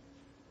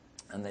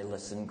and they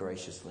listened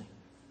graciously.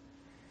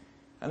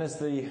 And as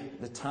the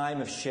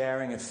time of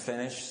sharing had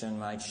finished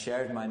and I'd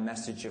shared my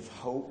message of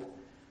hope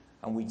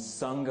and we'd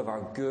sung of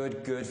our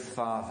good, good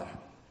Father,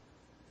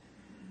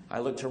 I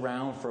looked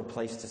around for a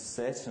place to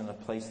sit and a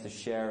place to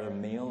share a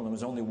meal, and there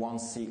was only one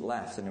seat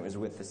left, and it was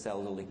with this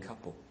elderly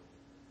couple.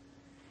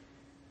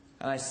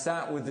 And I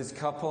sat with this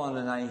couple and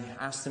then I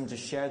asked them to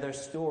share their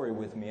story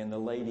with me, and the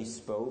lady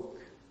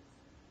spoke.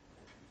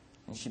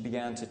 And she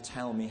began to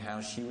tell me how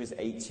she was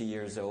 80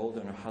 years old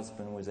and her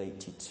husband was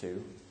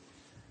 82.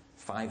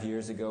 5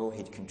 years ago,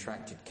 he'd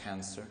contracted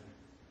cancer.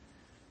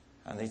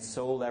 And they'd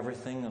sold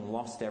everything and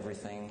lost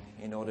everything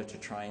in order to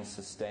try and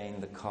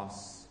sustain the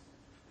costs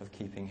of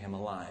keeping him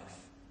alive.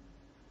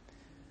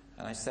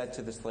 And I said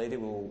to this lady,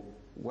 well,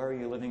 where are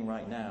you living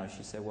right now?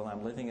 She said, well,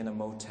 I'm living in a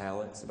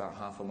motel. It's about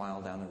half a mile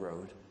down the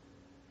road.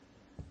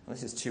 And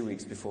this is 2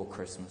 weeks before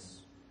Christmas.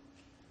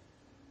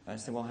 And I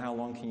said, well, how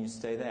long can you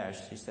stay there?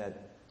 She said,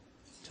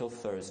 till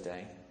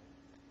Thursday.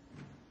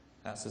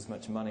 That's as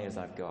much money as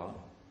I've got.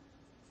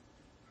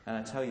 And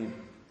I tell you,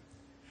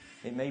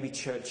 it may be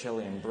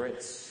Churchillian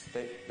Brits,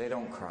 they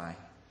don't cry.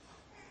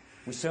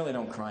 We certainly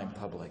don't cry in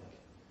public.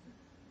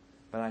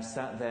 But I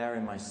sat there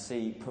in my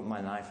seat, put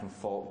my knife and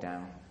fork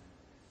down,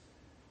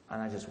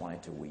 and I just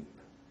wanted to weep.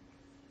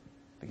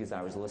 Because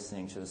I was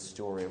listening to the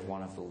story of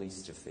one of the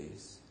least of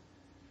these.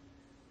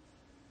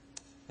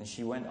 And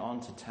she went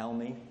on to tell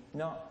me,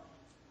 not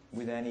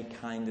with any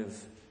kind of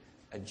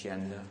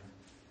agenda,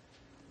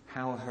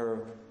 how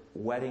her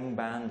wedding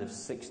band of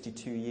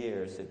 62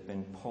 years had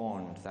been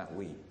pawned that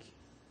week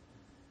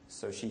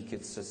so she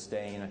could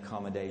sustain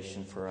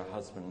accommodation for her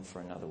husband for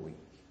another week.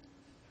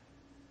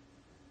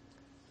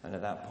 And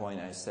at that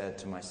point I said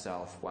to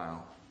myself,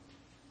 wow,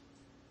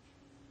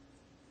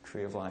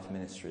 Tree of Life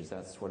Ministries,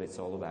 that's what it's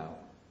all about.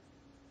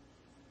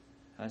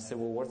 And I said,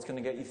 well, what's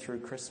going to get you through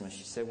Christmas?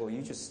 She said, well,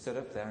 you just stood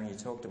up there and you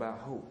talked about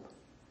hope.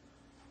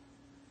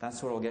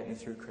 That's what will get me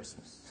through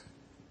Christmas.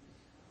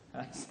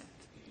 And I said,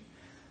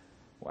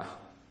 wow.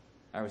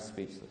 I was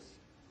speechless.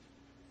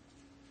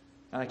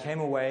 And I came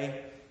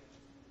away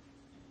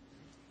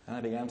and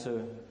I began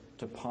to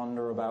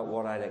ponder about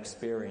what I'd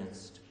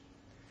experienced.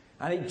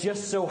 And it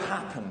just so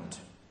happened,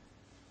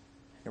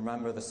 you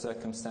remember the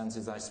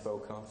circumstances I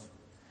spoke of?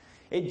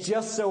 It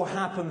just so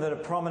happened that a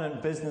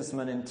prominent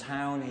businessman in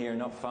town here,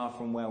 not far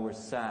from where we're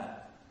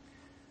sat,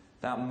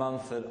 that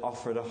month had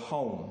offered a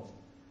home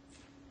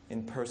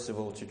in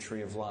Percival to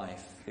Tree of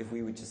Life if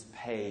we would just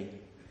pay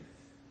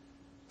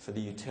for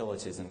the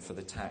utilities and for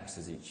the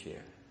taxes each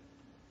year.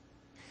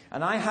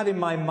 And I had in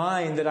my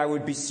mind that I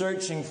would be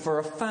searching for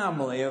a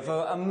family of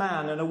a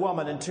man and a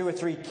woman and 2 or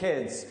 3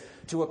 kids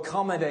to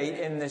accommodate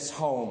in this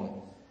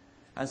home.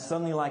 And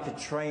suddenly, like a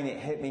train, it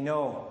hit me,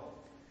 no,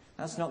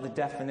 that's not the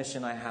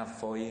definition I have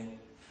for you.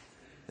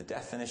 The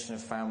definition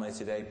of family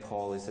today,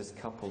 Paul, is this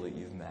couple that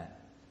you've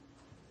met.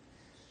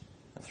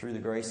 And through the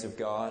grace of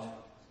God,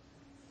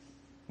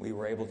 we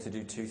were able to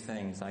do 2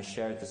 things. I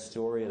shared the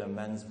story at a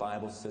men's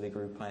Bible study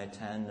group I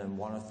attend, and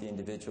one of the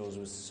individuals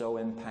was so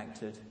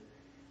impacted.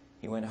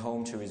 He went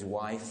home to his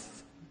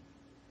wife,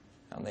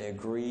 and they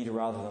agreed,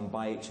 rather than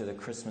buy each other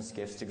Christmas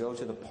gifts, to go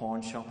to the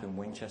pawn shop in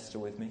Winchester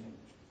with me.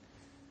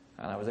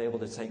 And I was able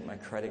to take my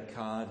credit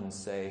card and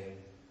say,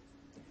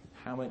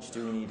 how much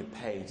do we need to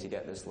pay to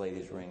get this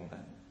lady's ring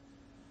back?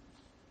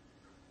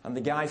 And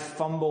the guy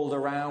fumbled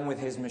around with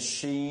his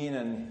machine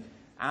and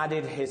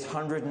added his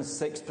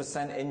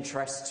 106%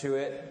 interest to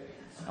it.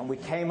 And we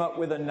came up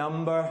with a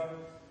number.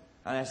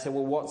 And I said,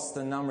 well, what's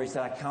the number? He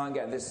said, I can't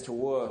get this to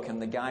work.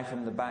 And the guy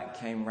from the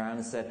back came round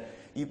and said,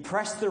 you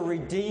pressed the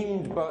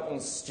redeemed button,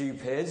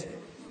 stupid.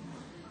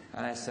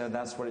 And I said,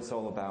 that's what it's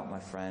all about, my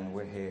friend.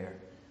 We're here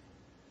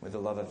with the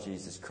love of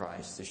Jesus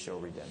Christ to show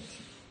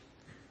redemption.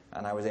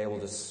 And I was able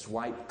to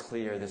swipe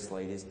clear this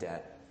lady's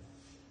debt.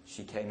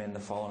 She came in the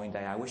following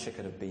day. I wish I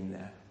could have been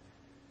there.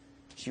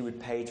 She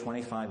would pay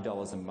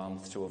 $25 a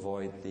month to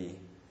avoid the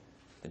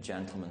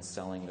gentleman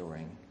selling the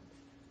ring.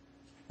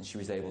 And she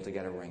was able to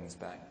get her rings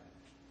back.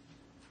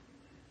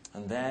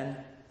 And then,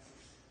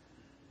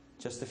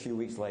 just a few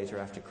weeks later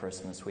after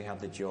Christmas, we had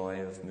the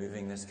joy of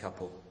moving this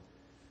couple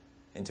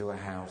into a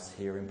house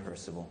here in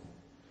Percival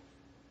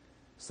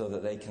so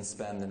that they can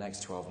spend the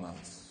next 12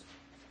 months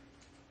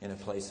in a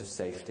place of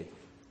safety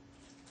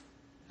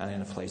and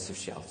in a place of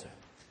shelter.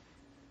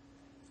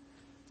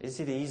 Is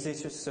it easy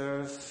to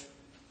serve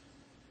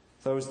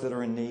those that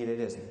are in need? It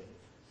isn't.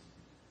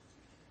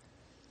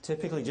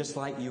 Typically, just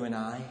like you and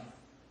I,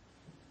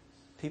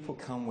 people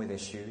come with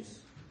issues.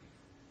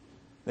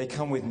 They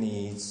come with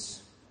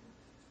needs.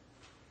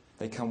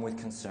 They come with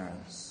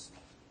concerns.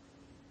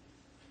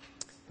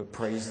 But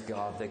praise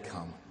God, they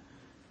come.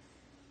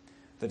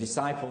 The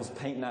disciples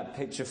paint that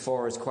picture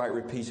for us quite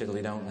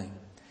repeatedly, don't they?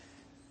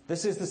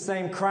 This is the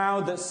same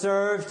crowd that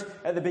served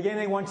at the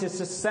beginning, wanted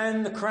to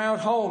send the crowd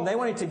home. They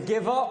wanted to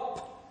give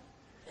up.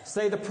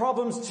 Say the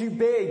problem's too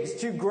big, it's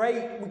too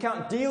great, we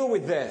can't deal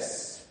with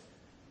this.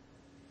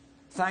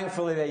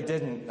 Thankfully they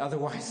didn't.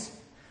 Otherwise,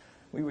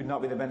 we would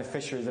not be the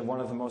beneficiaries of one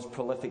of the most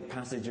prolific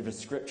passages of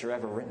Scripture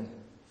ever written.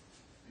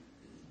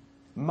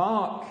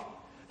 Mark,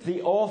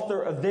 the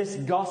author of this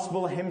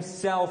gospel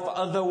himself,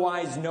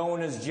 otherwise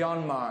known as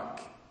John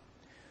Mark,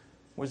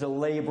 was a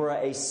laborer,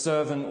 a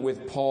servant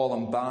with Paul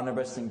and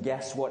Barnabas, and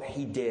guess what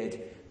he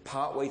did?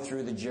 Partway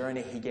through the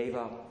journey, he gave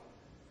up.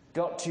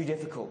 Got too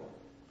difficult.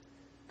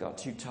 Got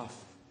too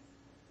tough.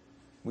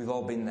 We've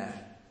all been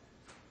there.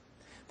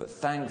 But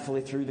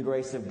thankfully, through the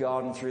grace of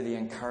God and through the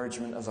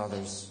encouragement of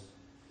others,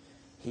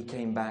 he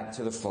came back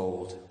to the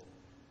fold.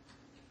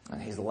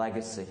 And his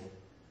legacy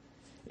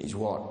is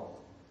what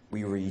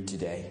we read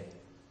today.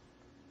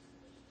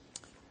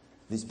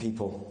 These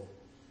people,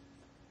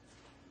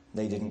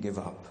 they didn't give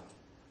up.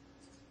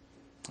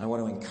 I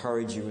want to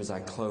encourage you as I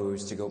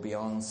close to go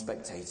beyond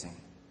spectating,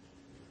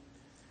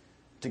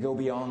 to go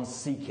beyond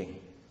seeking,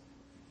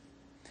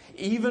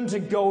 even to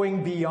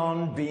going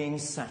beyond being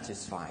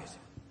satisfied,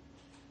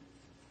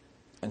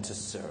 and to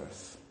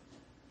serve.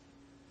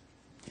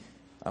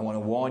 I want to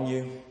warn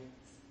you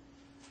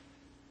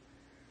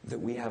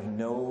that we have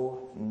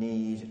no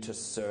need to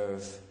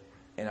serve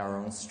in our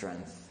own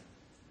strength,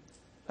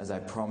 as I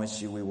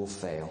promise you we will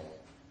fail.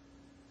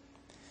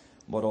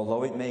 But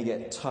although it may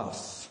get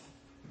tough,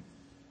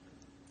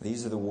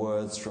 these are the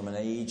words from an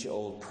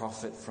age-old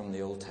prophet from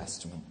the Old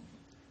Testament.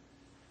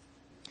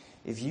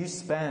 If you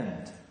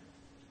spend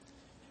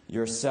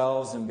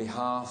yourselves in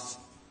behalf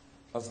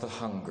of the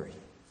hungry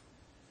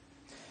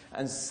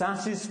and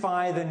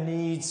satisfy the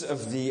needs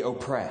of the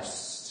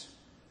oppressed,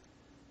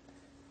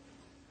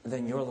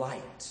 then your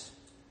light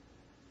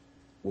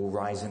will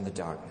rise in the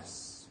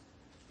darkness.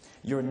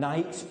 Your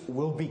night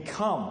will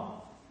become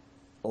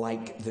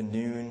like the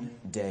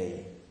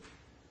noonday.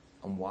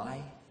 And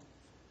why?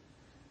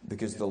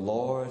 Because the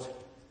Lord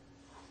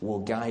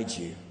will guide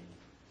you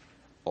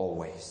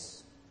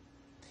always.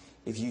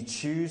 If you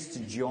choose to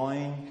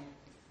join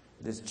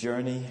this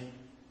journey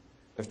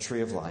of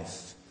Tree of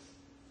Life,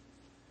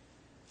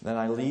 then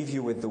I leave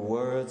you with the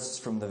words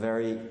from the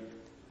very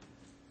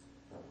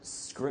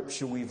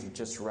scripture we've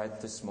just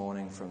read this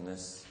morning from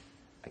this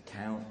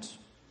account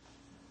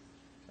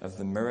of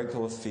the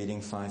miracle of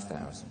feeding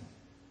 5,000.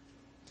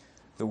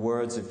 The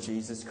words of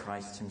Jesus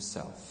Christ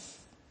himself.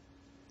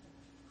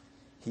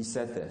 He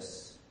said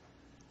this,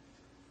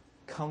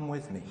 "Come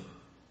with me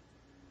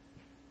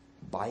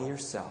by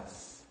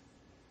yourself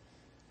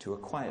to a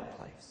quiet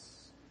place."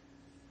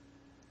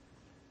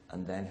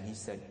 And then he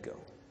said, "Go.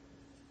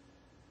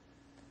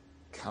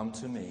 Come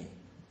to me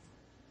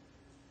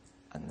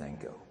and then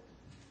go."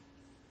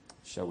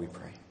 Shall we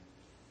pray?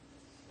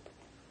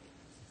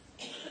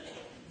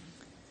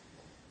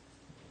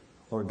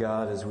 Lord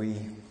God, as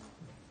we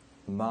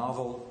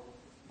marvel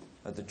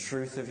at the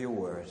truth of your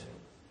word,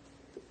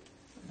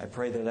 I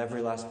pray that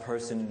every last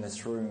person in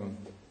this room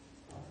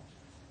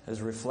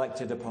has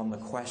reflected upon the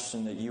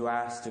question that you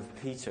asked of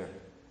Peter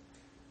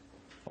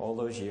all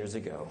those years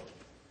ago.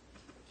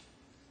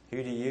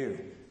 Who do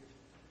you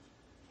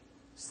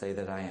say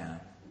that I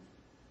am?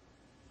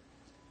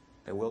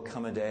 There will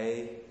come a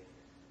day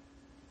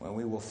when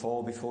we will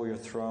fall before your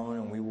throne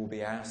and we will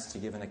be asked to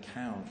give an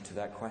account to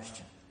that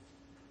question.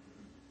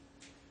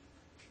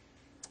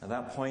 At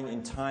that point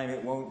in time,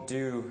 it won't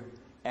do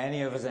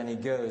any of us any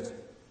good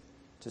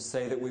to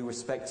say that we were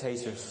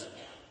spectators.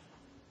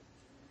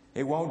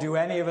 It won't do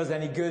any of us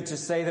any good to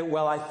say that,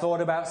 well, I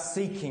thought about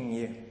seeking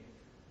you.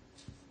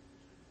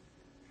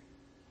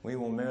 We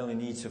will merely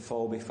need to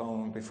fall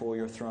before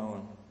your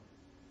throne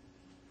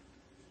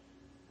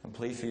and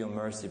plead for your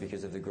mercy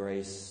because of the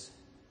grace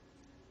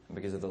and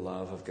because of the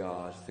love of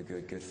God, the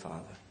good, good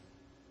Father.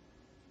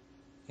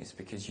 It's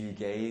because you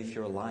gave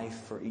your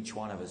life for each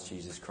one of us,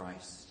 Jesus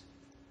Christ,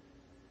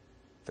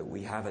 that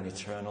we have an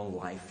eternal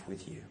life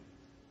with you.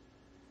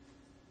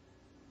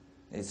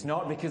 It's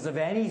not because of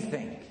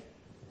anything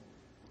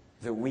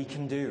that we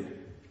can do.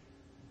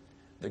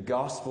 The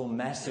gospel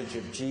message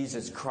of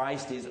Jesus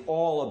Christ is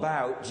all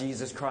about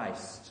Jesus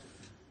Christ.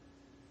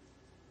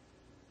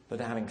 But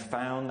having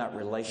found that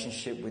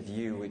relationship with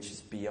you, which is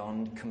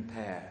beyond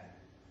compare,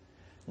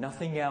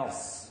 nothing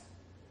else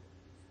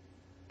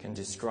can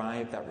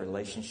describe that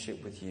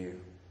relationship with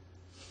you.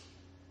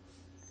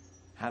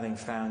 Having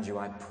found you,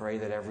 I pray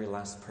that every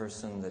last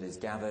person that is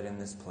gathered in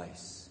this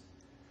place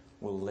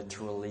will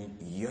literally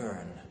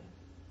yearn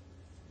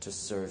to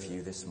serve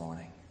you this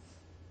morning.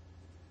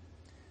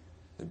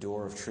 The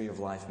door of Tree of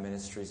Life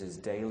Ministries is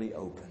daily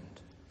opened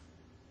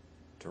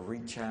to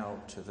reach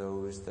out to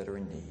those that are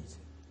in need.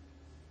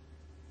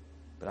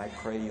 But I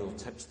pray you'll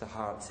touch the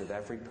hearts of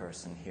every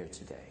person here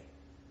today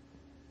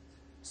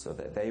so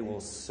that they will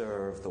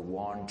serve the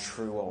one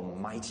true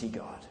Almighty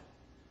God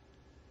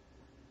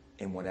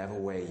in whatever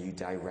way you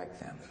direct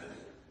them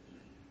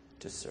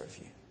to serve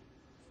you.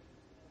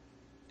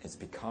 It's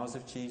because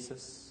of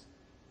Jesus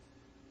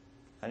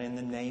and in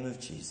the name of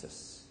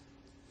Jesus,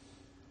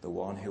 the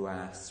one who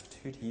asked,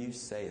 "Who do you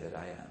say that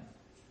I am?"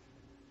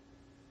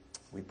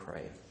 we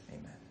pray,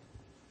 amen.